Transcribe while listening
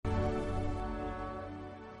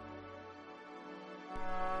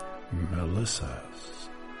Melissa's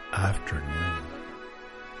Afternoon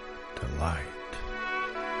Delight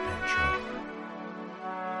and Joy.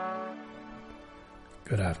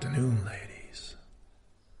 Good afternoon, ladies.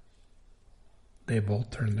 They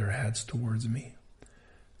both turned their heads towards me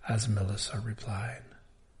as Melissa replied,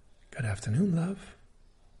 "Good afternoon, love.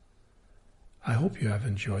 I hope you have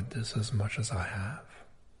enjoyed this as much as I have.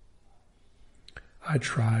 I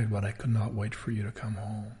tried, but I could not wait for you to come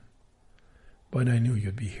home. But I knew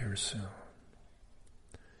you'd be here soon.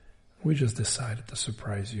 We just decided to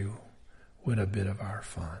surprise you with a bit of our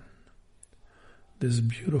fun. This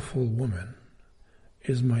beautiful woman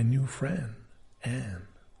is my new friend, Anne."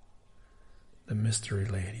 The mystery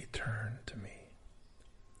lady turned to me,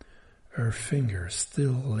 her fingers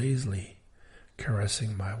still lazily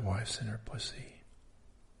caressing my wife's inner pussy.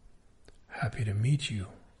 "Happy to meet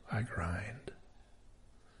you," I grinned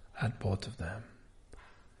at both of them.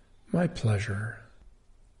 "My pleasure."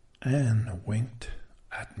 Anne winked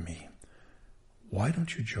at me. "Why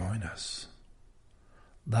don't you join us?"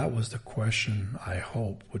 That was the question I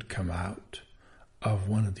hoped would come out of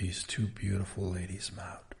one of these two beautiful ladies'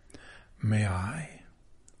 mouth. "May I?"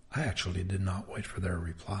 I actually did not wait for their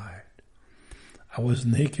reply. I was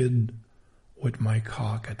naked with my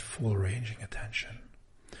cock at full ranging attention,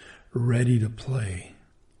 ready to play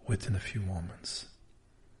within a few moments.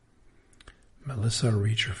 Melissa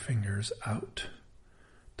reached her fingers out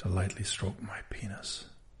to lightly stroke my penis.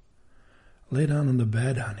 "Lay down on the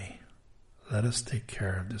bed, honey. Let us take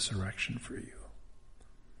care of this erection for you."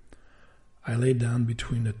 I lay down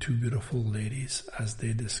between the two beautiful ladies as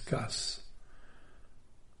they discuss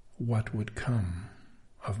what would come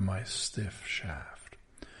of my stiff shaft.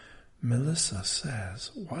 Melissa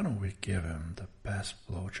says, "Why don't we give him the best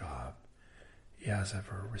blowjob he has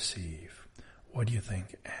ever received? What do you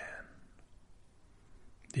think, Anne?"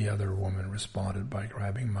 The other woman responded by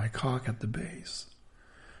grabbing my cock at the base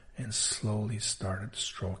and slowly started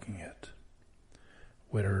stroking it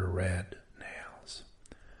with her red nails.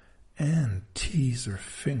 Anne teased her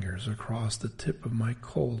fingers across the tip of my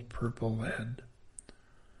cold purple head,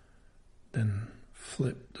 then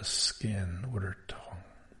flipped the skin with her tongue.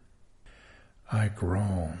 I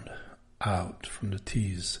groaned out from the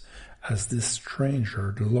tease as this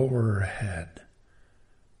stranger lowered her head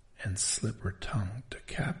and slip her tongue to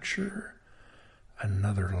capture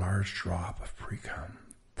another large drop of pre-cum,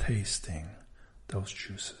 tasting those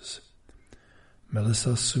juices.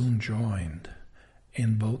 Melissa soon joined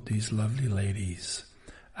in both these lovely ladies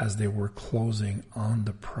as they were closing on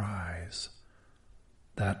the prize,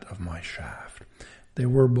 that of my shaft. They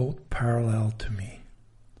were both parallel to me,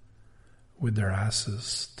 with their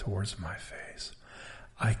asses towards my face.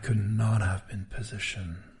 I could not have been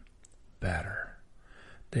positioned better.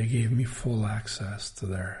 They gave me full access to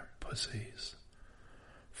their pussies,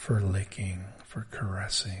 for licking, for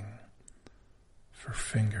caressing, for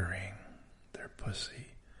fingering their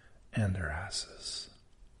pussy and their asses.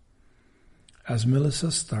 As Melissa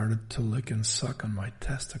started to lick and suck on my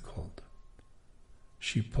testicles,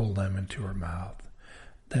 she pulled them into her mouth,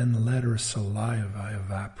 then let her saliva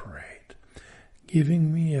evaporate,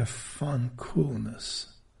 giving me a fun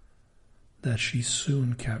coolness that she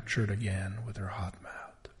soon captured again with her hot mouth.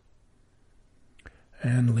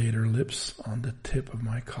 Anne laid her lips on the tip of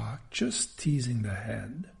my cock, just teasing the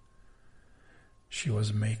head. She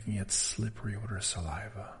was making it slippery with her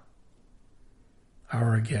saliva.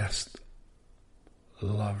 Our guest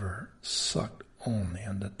lover sucked only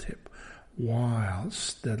on the tip, while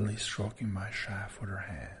steadily stroking my shaft with her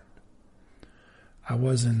hand. I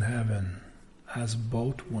was in heaven as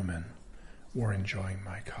both women were enjoying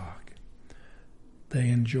my cock. They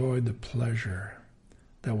enjoyed the pleasure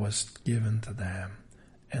that was given to them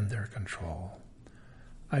and their control.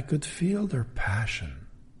 I could feel their passion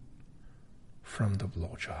from the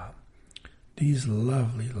blowjob. These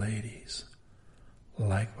lovely ladies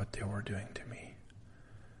liked what they were doing to me.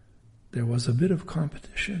 There was a bit of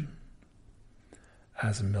competition,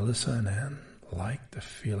 as Melissa and Anne liked the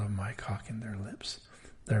feel of my cock in their lips,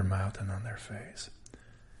 their mouth, and on their face.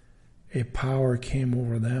 A power came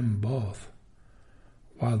over them both,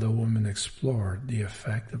 while the woman explored the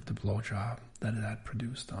effect of the blowjob that it had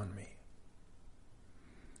produced on me.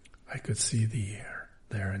 I could see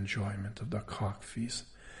their enjoyment of the cock feast,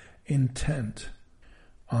 intent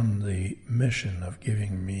on the mission of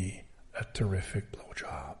giving me a terrific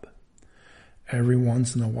blowjob. Every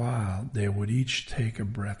once in a while, they would each take a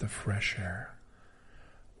breath of fresh air,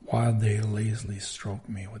 while they lazily stroked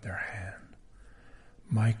me with their hand.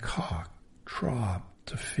 My cock throbbed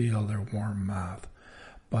to feel their warm mouth,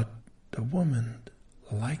 but the woman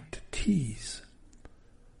liked to tease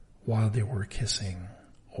while they were kissing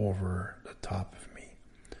over the top of me.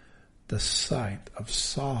 The sight of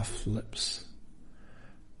soft lips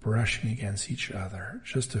brushing against each other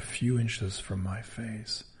just a few inches from my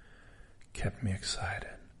face kept me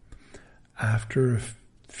excited. After a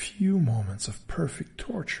few moments of perfect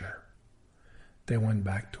torture, they went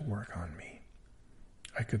back to work on me.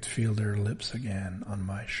 I could feel their lips again on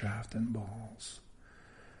my shaft and balls,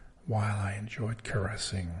 while I enjoyed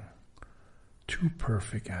caressing two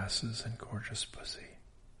perfect asses and gorgeous pussy.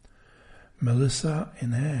 Melissa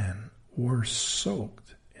and Anne were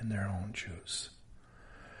soaked in their own juice.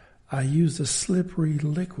 I used a slippery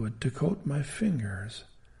liquid to coat my fingers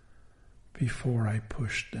before I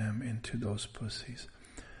pushed them into those pussies.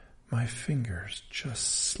 My fingers just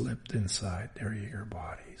slipped inside their eager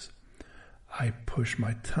bodies. I pushed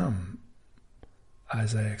my thumb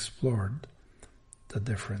as I explored the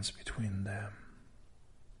difference between them.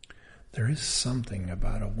 There is something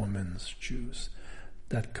about a woman's juice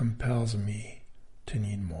that compels me to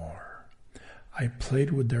need more. I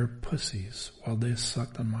played with their pussies while they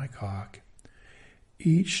sucked on my cock.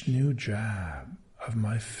 Each new jab of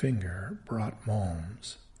my finger brought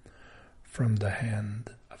moans from the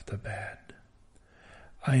hand of the bed.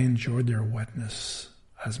 I enjoyed their wetness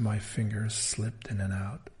as my fingers slipped in and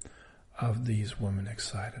out of these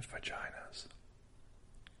women-excited vaginas.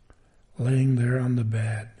 Laying there on the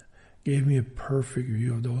bed gave me a perfect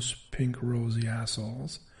view of those pink rosy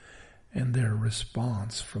assholes and their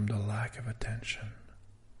response from the lack of attention.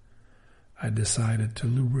 I decided to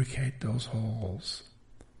lubricate those holes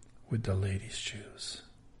with the ladies' juice.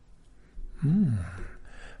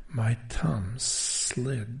 My thumb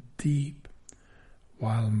slid deep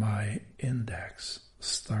while my index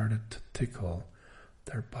started to tickle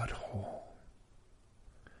their butthole.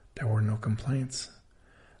 There were no complaints.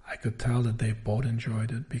 I could tell that they both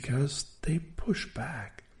enjoyed it because they pushed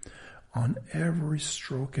back on every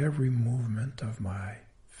stroke, every movement of my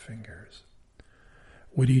fingers.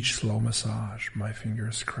 With each slow massage, my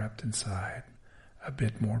fingers crept inside, a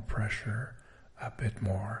bit more pressure, a bit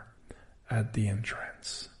more at the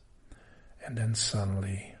entrance. And then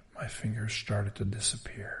suddenly, my fingers started to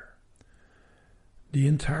disappear. The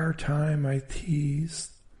entire time I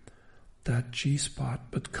teased that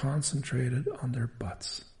G-spot, but concentrated on their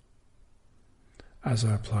butts. As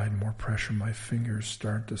I applied more pressure, my fingers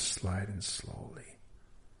started to slide in slowly.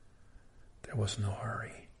 There was no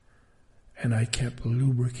hurry, and I kept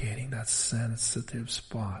lubricating that sensitive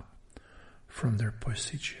spot from their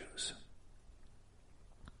pussy juice.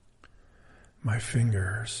 My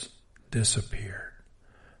fingers disappeared,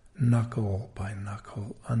 knuckle by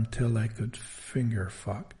knuckle, until I could finger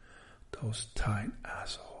fuck those tight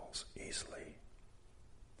assholes easily,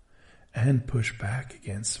 and push back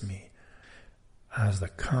against me as the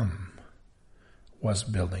cum was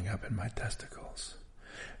building up in my testicles.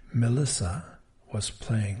 Melissa was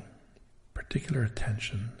paying particular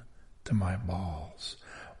attention to my balls,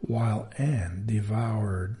 while Anne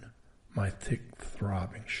devoured my thick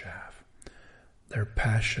throbbing shaft. Their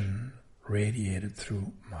passion radiated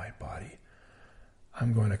through my body.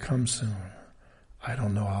 I'm going to come soon. I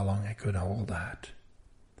don't know how long I could hold that.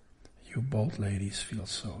 You both ladies feel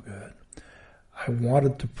so good. I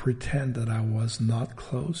wanted to pretend that I was not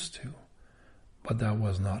close to, but that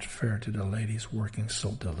was not fair to the ladies working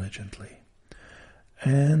so diligently.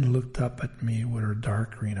 Anne looked up at me with her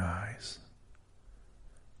dark green eyes.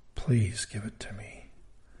 Please give it to me.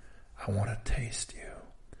 I want to taste you.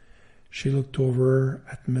 She looked over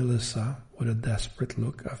at Melissa with a desperate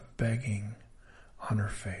look of begging on her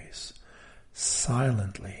face,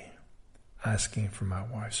 silently asking for my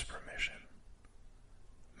wife's permission.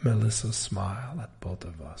 Melissa smiled at both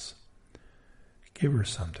of us. Give her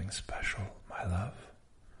something special, my love.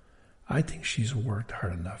 I think she's worked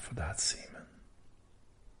hard enough for that semen.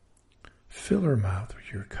 Fill her mouth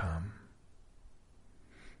with your cum.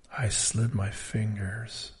 I slid my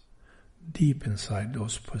fingers deep inside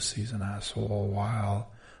those pussies and asshole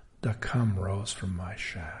while the cum rose from my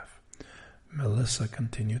shaft. Melissa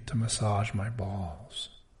continued to massage my balls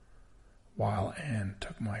while Anne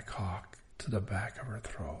took my cock to the back of her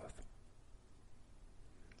throat.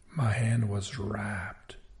 My hand was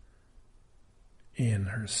wrapped in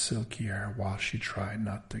her silky hair while she tried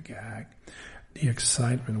not to gag. The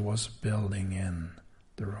excitement was building in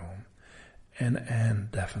the room, and Anne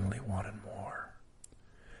definitely wanted more.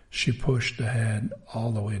 She pushed the head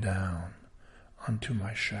all the way down onto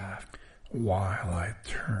my shaft while I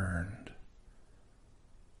turned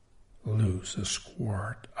loose a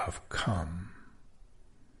squirt of cum.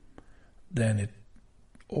 Then it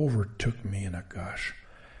overtook me in a gush.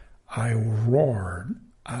 I roared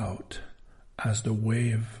out as the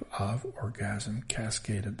wave of orgasm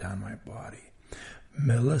cascaded down my body.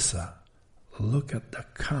 Melissa, look at the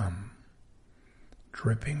cum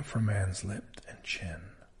dripping from Anne's lip and chin.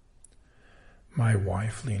 My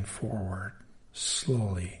wife leaned forward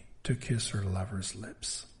slowly to kiss her lover's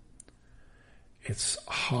lips. It's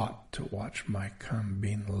hot to watch my cum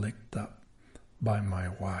being licked up by my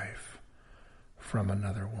wife from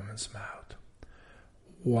another woman's mouth.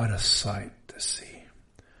 What a sight to see.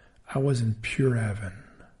 I was in pure heaven.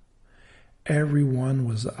 Everyone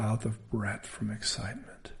was out of breath from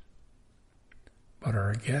excitement. But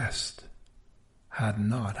our guest had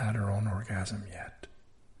not had her own orgasm yet.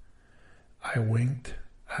 I winked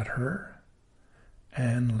at her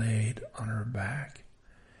and laid on her back,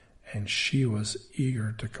 and she was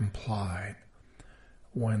eager to comply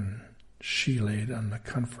when she laid on the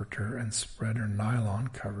comforter and spread her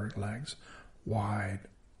nylon-covered legs wide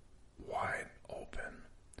open.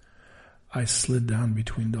 I slid down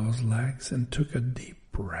between those legs and took a deep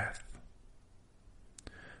breath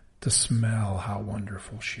to smell how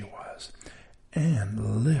wonderful she was,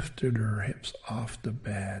 and lifted her hips off the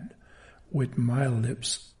bed with my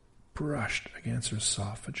lips brushed against her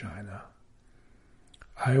soft vagina.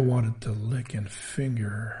 I wanted to lick and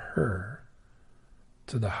finger her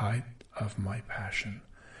to the height of my passion.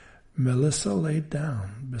 Melissa laid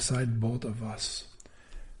down beside both of us.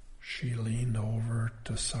 She leaned over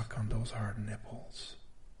to suck on those hard nipples.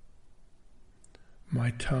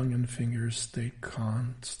 My tongue and fingers stayed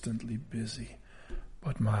constantly busy,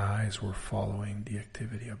 but my eyes were following the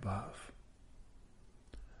activity above.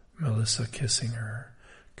 Melissa kissing her,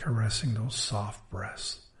 caressing those soft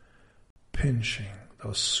breasts, pinching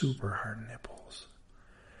those super hard nipples.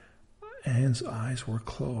 Anne's eyes were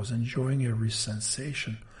closed, enjoying every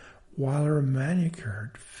sensation, while her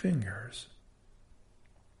manicured fingers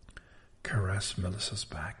caressed Melissa's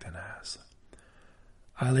back and ass.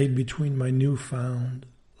 I laid between my newfound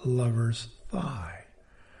lover's thigh,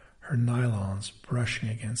 her nylons brushing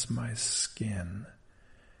against my skin,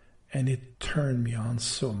 and it turned me on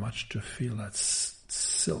so much to feel that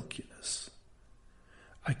silkiness.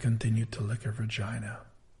 I continued to lick her vagina.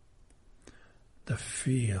 The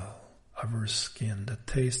feel of her skin, the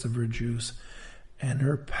taste of her juice, and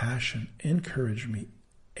her passion encouraged me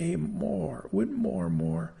with more and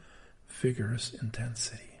more vigorous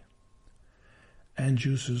intensity. And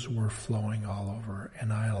juices were flowing all over,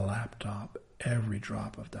 and I lapped up every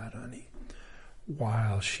drop of that honey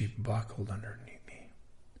while she buckled underneath me.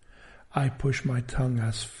 I pushed my tongue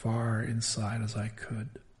as far inside as I could,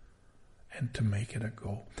 and to make it a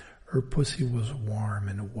go. Her pussy was warm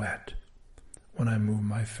and wet when I moved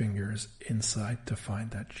my fingers inside to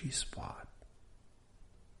find that G-spot.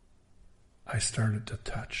 I started to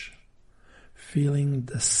touch, feeling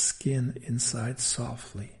the skin inside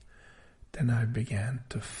softly. Then I began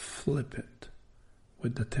to flip it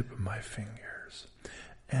with the tip of my fingers.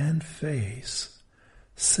 And face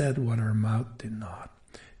said what her mouth did not.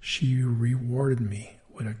 She rewarded me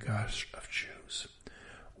with a gush of juice,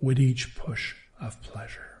 with each push of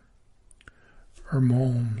pleasure. Her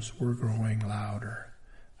moans were growing louder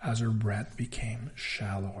as her breath became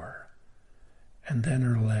shallower, and then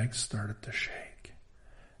her legs started to shake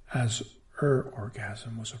as her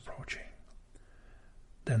orgasm was approaching.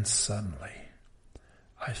 Then suddenly,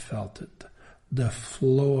 I felt it, the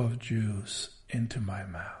flow of juice into my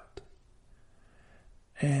mouth.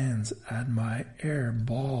 Hands had my hair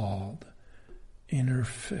balled in her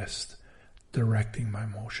fist, directing my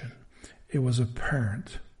motion. It was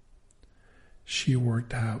apparent she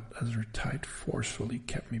worked out as her tight forcefully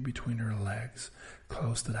kept me between her legs,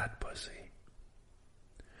 close to that pussy.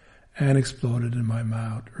 Anne exploded in my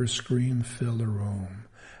mouth. Her scream filled the room.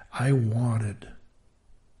 I wanted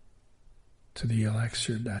to the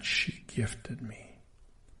elixir that she gifted me,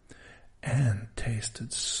 and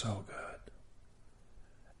tasted so good.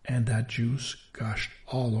 And that juice gushed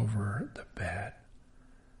all over the bed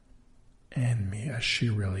and me as she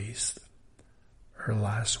released her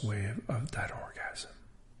last wave of that orgasm.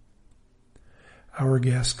 Our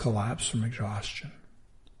guest collapsed from exhaustion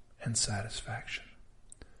and satisfaction.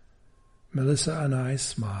 Melissa and I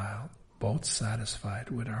smiled, both satisfied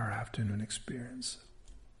with our afternoon experience.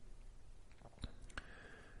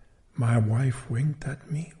 My wife winked at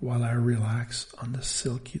me while I relaxed on the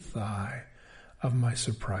silky thigh of my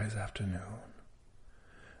surprise afternoon.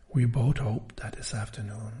 We both hoped that this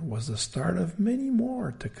afternoon was the start of many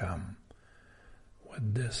more to come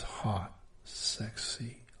with this hot,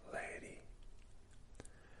 sexy lady.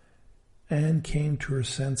 Anne came to her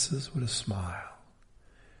senses with a smile.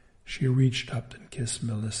 She reached up and kissed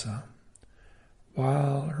Melissa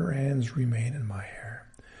while her hands remained in my hair.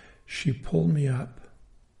 She pulled me up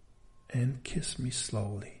and kissed me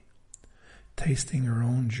slowly, tasting her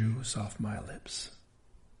own juice off my lips.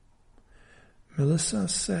 Melissa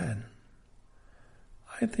said,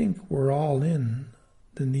 "I think we're all in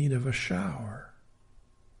the need of a shower."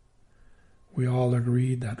 We all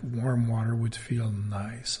agreed that warm water would feel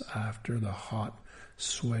nice after the hot,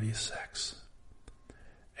 sweaty sex,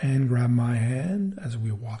 and grabbed my hand as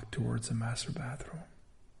we walked towards the master bathroom.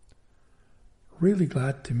 "Really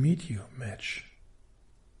glad to meet you, Mitch."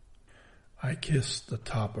 I kissed the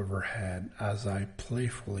top of her head as I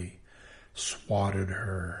playfully swatted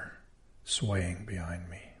her, swaying behind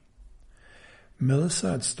me.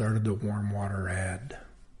 Melissa had started the warm water ahead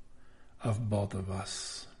of both of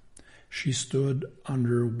us. She stood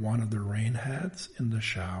under one of the rain heads in the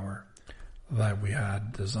shower that we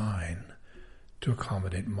had designed to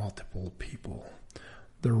accommodate multiple people.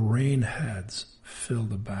 The rain heads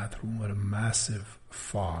filled the bathroom with a massive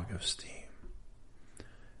fog of steam,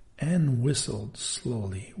 and whistled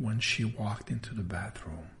slowly when she walked into the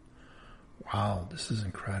bathroom. Wow, this is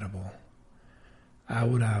incredible. I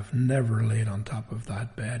would have never laid on top of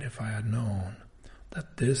that bed if I had known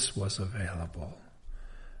that this was available.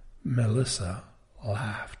 Melissa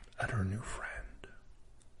laughed at her new friend.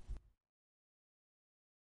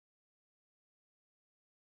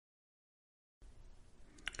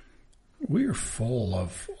 We're full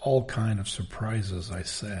of all kinds of surprises, I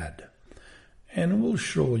said, and we'll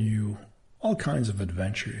show you all kinds of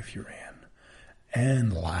adventure if you're in,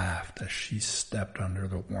 and laughed as she stepped under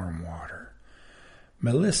the warm water.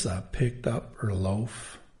 Melissa picked up her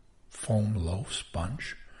foam loaf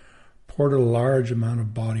sponge, poured a large amount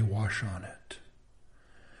of body wash on it,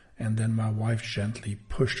 and then my wife gently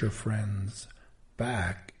pushed her friends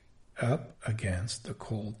back up against the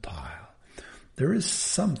cold tile. There is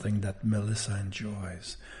something that Melissa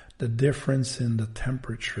enjoys. The difference in the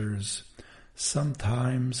temperatures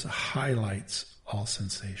sometimes highlights all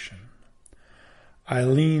sensation. I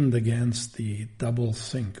leaned against the double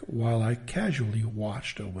sink while I casually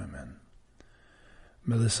watched the women.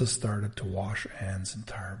 Melissa started to wash Anne's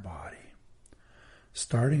entire body,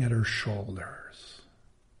 starting at her shoulders,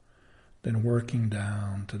 then working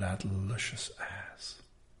down to that luscious ass.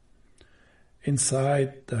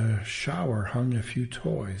 Inside the shower hung a few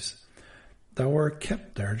toys that were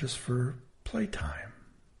kept there just for playtime.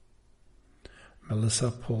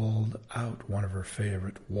 Melissa pulled out one of her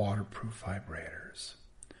favorite waterproof vibrators,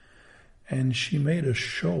 and she made a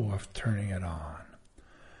show of turning it on.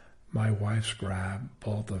 My wife grabbed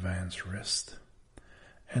both of Anne's wrists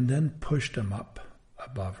and then pushed them up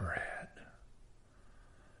above her head.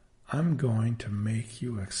 "I'm going to make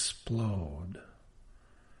you explode,"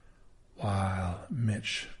 while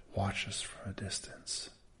Mitch watches from a distance.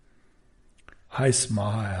 I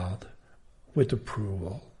smiled with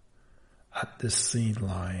approval at this scene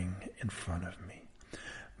lying in front of me.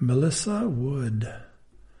 Melissa would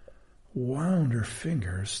wound her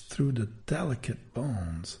fingers through the delicate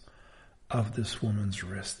bones of this woman's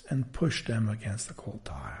wrist and pushed them against the cold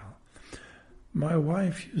tile. My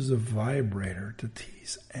wife used a vibrator to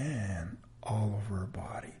tease Anne all over her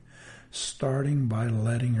body, starting by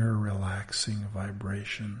letting her relaxing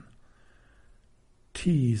vibration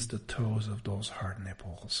tease the toes of those hard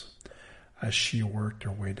nipples as she worked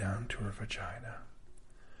her way down to her vagina,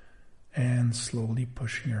 and slowly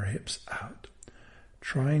pushing her hips out,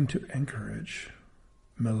 trying to encourage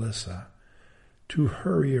Melissa to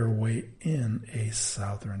hurry her way in a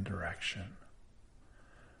southern direction.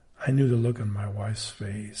 I knew the look on my wife's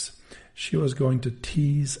face. She was going to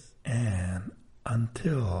tease Anne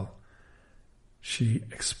until she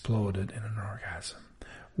exploded in an orgasm,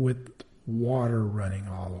 with water running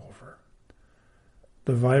all over.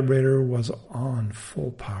 The vibrator was on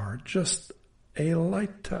full power. Just a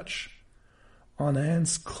light touch on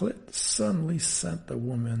Anne's clit suddenly sent the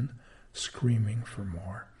woman screaming for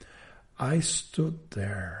more. I stood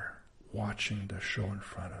there watching the show in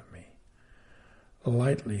front of me,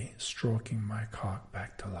 lightly stroking my cock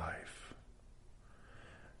back to life.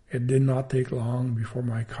 It did not take long before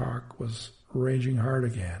my cock was raging hard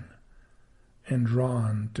again and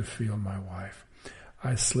drawn to feel my wife.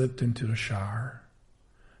 I slipped into the shower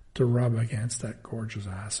to rub against that gorgeous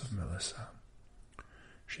ass of Melissa.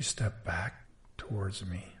 She stepped back towards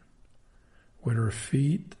me with her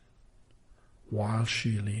feet while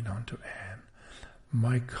she leaned onto Anne.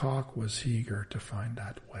 My cock was eager to find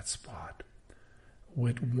that wet spot.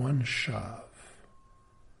 With one shove,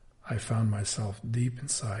 I found myself deep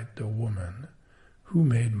inside the woman who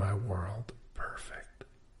made my world perfect.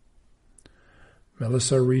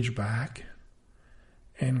 Melissa reached back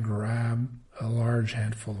and grabbed a large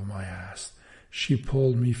handful of my ass, She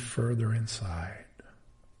pulled me further inside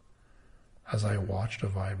as I watched a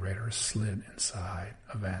vibrator slid inside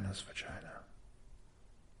of Anna's vagina.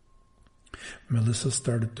 Melissa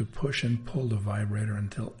started to push and pull the vibrator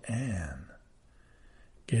until Anne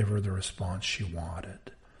gave her the response she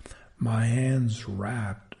wanted. My hands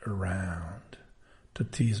wrapped around to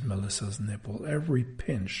tease Melissa's nipple. Every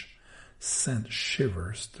pinch sent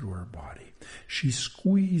shivers through her body. She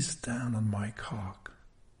squeezed down on my cock,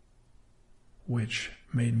 which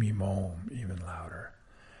made me moan even louder.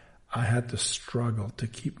 I had to struggle to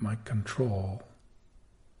keep control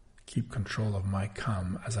of my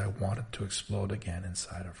cum as I wanted to explode again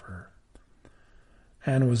inside of her.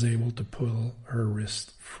 Anne was able to pull her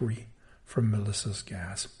wrist free from Melissa's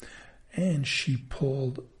gas, and she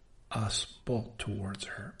pulled us both towards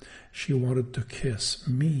her. She wanted to kiss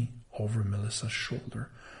me over Melissa's shoulder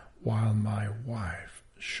while my wife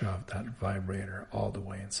shoved that vibrator all the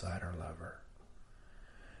way inside her lever.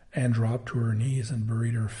 Anne dropped to her knees and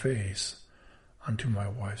buried her face onto my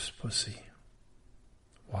wife's pussy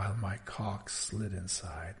while my cock slid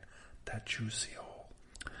inside that juicy hole.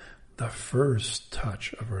 The first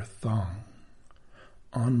touch of her thumb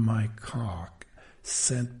on my cock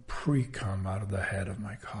sent pre-cum out of the head of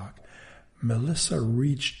my cock. Melissa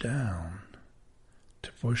reached down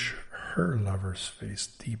to push her lover's face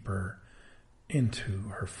deeper into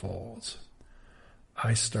her folds.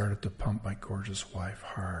 I started to pump my gorgeous wife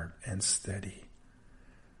hard and steady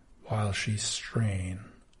while she strained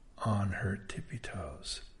on her tippy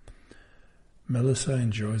toes. Melissa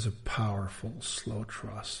enjoys a powerful, slow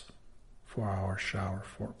thrust for our shower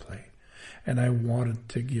foreplay, and I wanted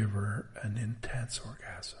to give her an intense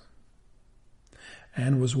orgasm.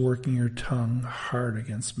 Anne was working her tongue hard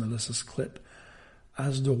against Melissa's clit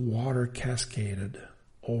as the water cascaded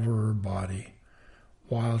over her body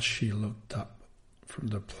while she looked up from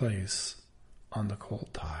the place on the cold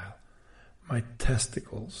tile. My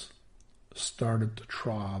testicles started to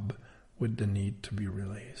throb with the need to be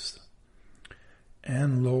released.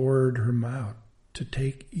 Anne lowered her mouth to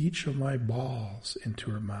take each of my balls into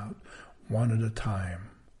her mouth one at a time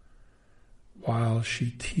while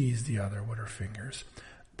she teased the other with her fingers.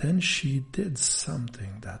 Then she did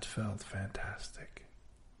something that felt fantastic.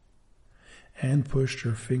 Anne pushed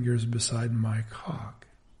her fingers beside my cock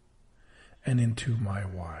and into my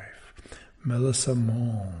wife. Melissa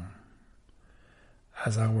moaned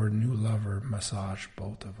as our new lover massaged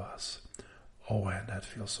both of us. Oh, Anne, that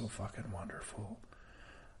feels so fucking wonderful.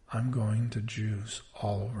 I'm going to juice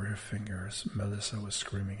all over your fingers, Melissa was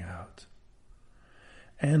screaming out.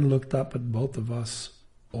 Anne looked up at both of us,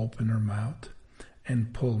 opened her mouth,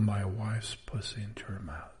 and pulled my wife's pussy into her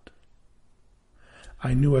mouth.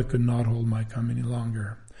 I knew I could not hold my cum any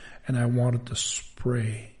longer, and I wanted to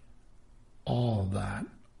spray all that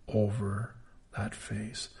over that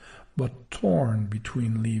face, but torn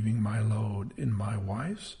between leaving my load in my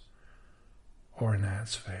wife's or in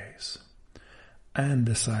Anne's face. Anne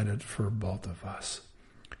decided for both of us.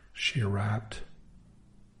 She wrapped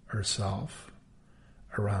herself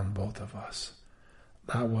around both of us.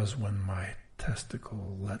 That was when my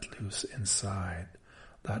testicle let loose inside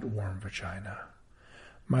that warm vagina.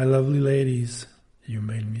 My lovely ladies, you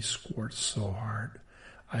made me squirt so hard,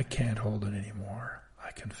 I can't hold it anymore,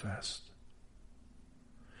 I confessed.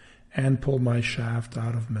 Anne pulled my shaft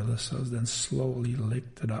out of Melissa's, then slowly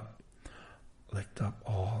licked up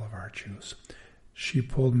all of our juice. She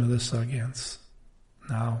pulled Melissa against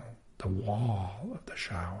now the wall of the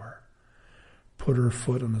shower, put her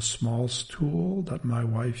foot on a small stool that my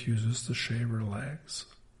wife uses to shave her legs.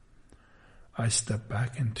 I stepped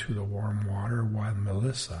back into the warm water while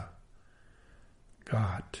Melissa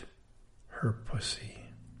got her pussy.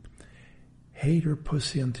 Ate her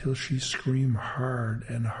pussy until she screamed hard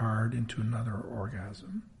and hard into another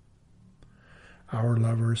orgasm. Our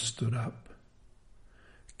lovers stood up,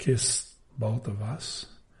 kissed both of us,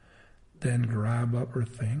 then grabbed up her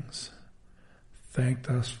things, thanked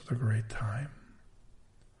us for the great time.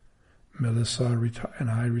 Melissa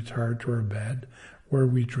and I retired to our bed where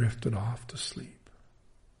we drifted off to sleep.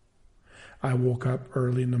 I woke up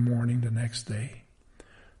early in the morning the next day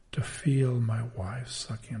to feel my wife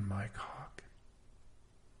sucking my cock.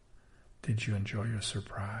 Did you enjoy your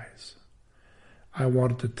surprise? I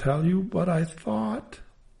wanted to tell you, but I thought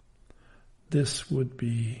this would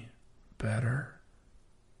be better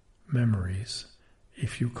memories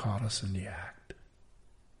if you caught us in the act.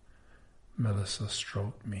 Melissa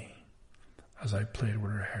stroked me as I played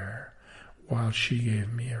with her hair while she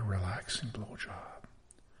gave me a relaxing blowjob.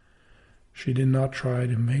 She did not try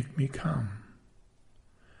to make me come.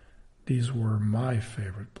 These were my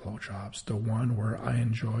favorite blowjobs, the one where I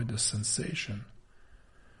enjoyed the sensation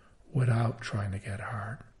without trying to get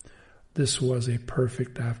hard. This was a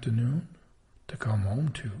perfect afternoon to come home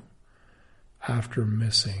to after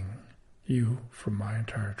missing you for my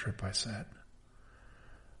entire trip, I said.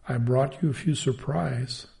 I brought you a few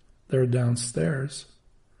surprises. They're downstairs.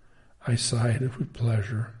 I sighed with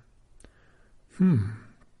pleasure.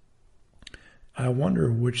 I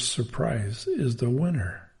wonder which surprise is the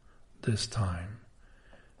winner this time.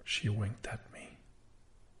 She winked at me.